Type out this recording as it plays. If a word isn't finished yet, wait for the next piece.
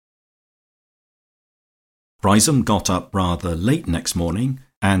Riseholme got up rather late next morning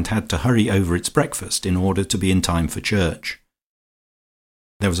and had to hurry over its breakfast in order to be in time for church.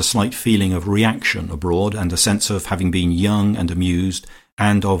 There was a slight feeling of reaction abroad, and a sense of having been young and amused,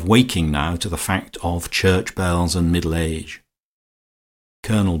 and of waking now to the fact of church bells and middle age.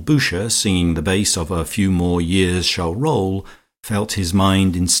 Colonel Boucher, singing the bass of "A Few More Years Shall Roll," felt his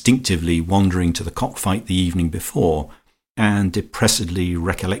mind instinctively wandering to the cockfight the evening before, and depressedly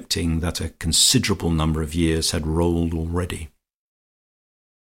recollecting that a considerable number of years had rolled already.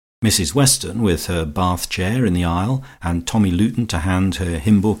 Mrs. Weston, with her bath chair in the aisle, and Tommy Luton to hand her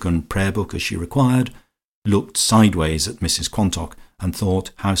hymn book and prayer book as she required, looked sideways at Mrs. Quantock, and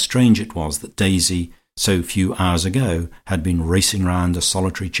thought how strange it was that Daisy, so few hours ago, had been racing round a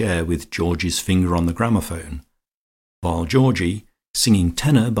solitary chair with Georgie's finger on the gramophone, while Georgie, singing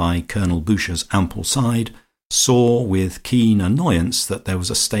tenor by Colonel Boucher's ample side, saw with keen annoyance that there was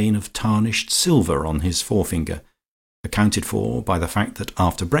a stain of tarnished silver on his forefinger, accounted for by the fact that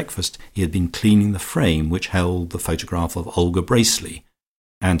after breakfast he had been cleaning the frame which held the photograph of Olga Bracely,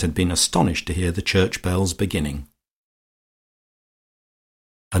 and had been astonished to hear the church bells beginning.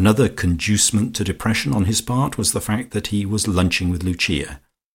 Another conducement to depression on his part was the fact that he was lunching with Lucia,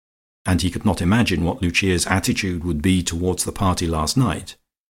 and he could not imagine what Lucia's attitude would be towards the party last night.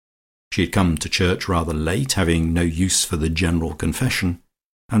 She had come to church rather late, having no use for the general confession,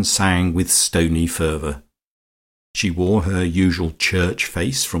 and sang with stony fervour. She wore her usual church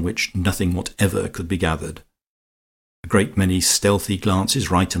face, from which nothing whatever could be gathered. A great many stealthy glances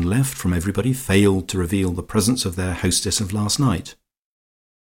right and left from everybody failed to reveal the presence of their hostess of last night.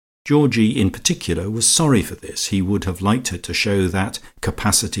 Georgie in particular was sorry for this. He would have liked her to show that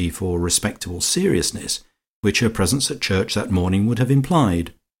capacity for respectable seriousness which her presence at church that morning would have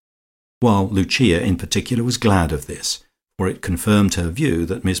implied, while Lucia in particular was glad of this, for it confirmed her view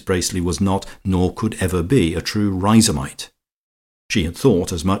that Miss Bracely was not, nor could ever be, a true Riseholmite. She had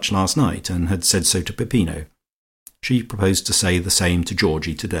thought as much last night, and had said so to Peppino. She proposed to say the same to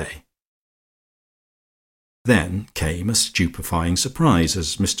Georgie today. Then came a stupefying surprise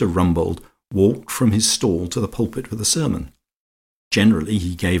as Mr. Rumbold walked from his stall to the pulpit with a sermon. Generally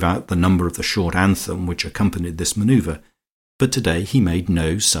he gave out the number of the short anthem which accompanied this manoeuvre, but today he made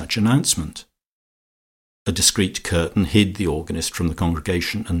no such announcement. A discreet curtain hid the organist from the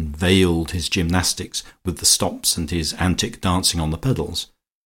congregation, and veiled his gymnastics with the stops and his antic dancing on the pedals.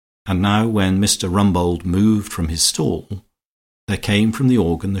 And now, when Mr. Rumbold moved from his stall, there came from the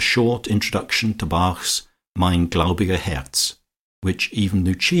organ the short introduction to Bach's Mein Gläubiger Herz, which even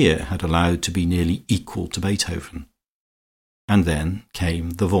Lucia had allowed to be nearly equal to Beethoven. And then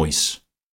came the voice.